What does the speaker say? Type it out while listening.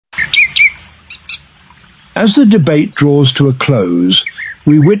As the debate draws to a close,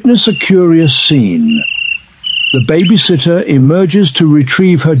 we witness a curious scene. The babysitter emerges to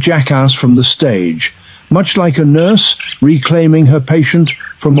retrieve her jackass from the stage, much like a nurse reclaiming her patient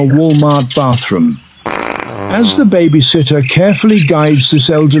from a Walmart bathroom. As the babysitter carefully guides this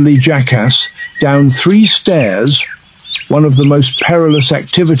elderly jackass down 3 stairs, one of the most perilous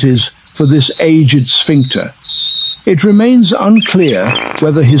activities for this aged sphincter, it remains unclear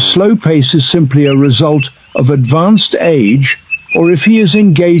whether his slow pace is simply a result of advanced age or if he is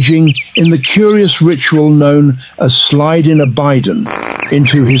engaging in the curious ritual known as slide in a Biden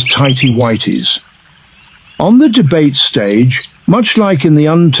into his tighty-whities. On the debate stage, much like in the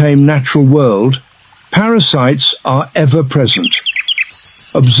untamed natural world, parasites are ever present.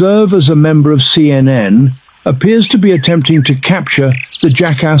 Observe as a member of CNN appears to be attempting to capture the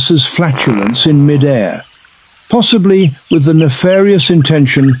jackass's flatulence in mid-air, possibly with the nefarious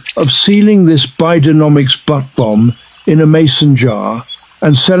intention of sealing this Bidenomics butt bomb in a mason jar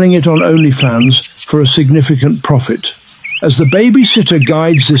and selling it on OnlyFans for a significant profit. As the babysitter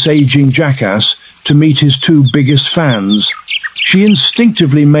guides this aging jackass to meet his 2 biggest fans, she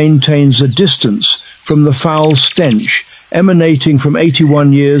instinctively maintains a distance from the foul stench emanating from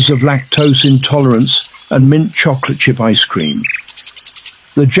 81 years of lactose intolerance and mint chocolate chip ice cream.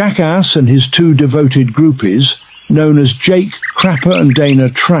 The jackass and his 2 devoted groupies, known as Jake Crapper and Dana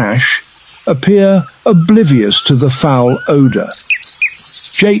Trash, appear oblivious to the foul odor.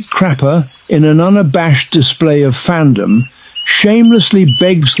 Jake Crapper, in an unabashed display of fandom, shamelessly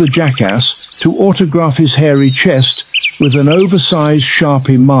begs the jackass to autograph his hairy chest with an oversized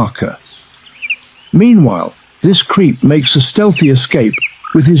Sharpie marker. Meanwhile, this creep makes a stealthy escape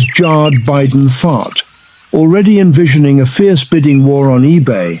with his jarred Biden fart, already envisioning a fierce bidding war on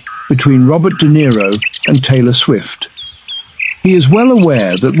eBay between Robert De Niro and Taylor Swift. He is well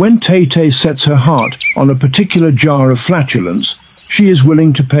aware that when Tay-Tay sets her heart on a particular jar of flatulence, she is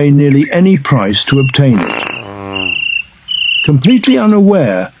willing to pay nearly any price to obtain it. Completely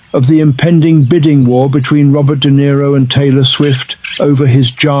unaware of the impending bidding war between Robert De Niro and Taylor Swift over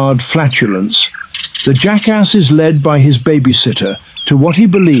his jarred flatulence, the jackass is led by his babysitter to what he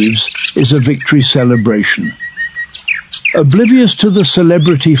believes is a victory celebration. Oblivious to the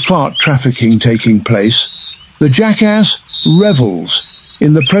celebrity fart trafficking taking place, the jackass revels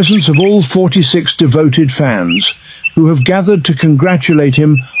in the presence of all 46 devoted fans who have gathered to congratulate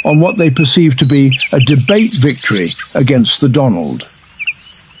him on what they perceive to be a debate victory against the Donald.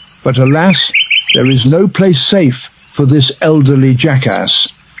 But alas, there is no place safe for this elderly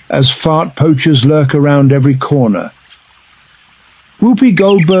jackass, as fart poachers lurk around every corner. Whoopi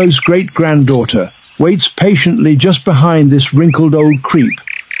Goldberg's great-granddaughter waits patiently just behind this wrinkled old creep,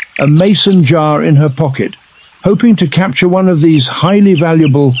 a mason jar in her pocket, hoping to capture one of these highly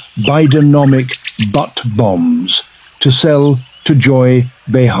valuable Bidenomic butt bombs to sell to Joy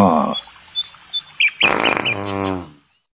Behar.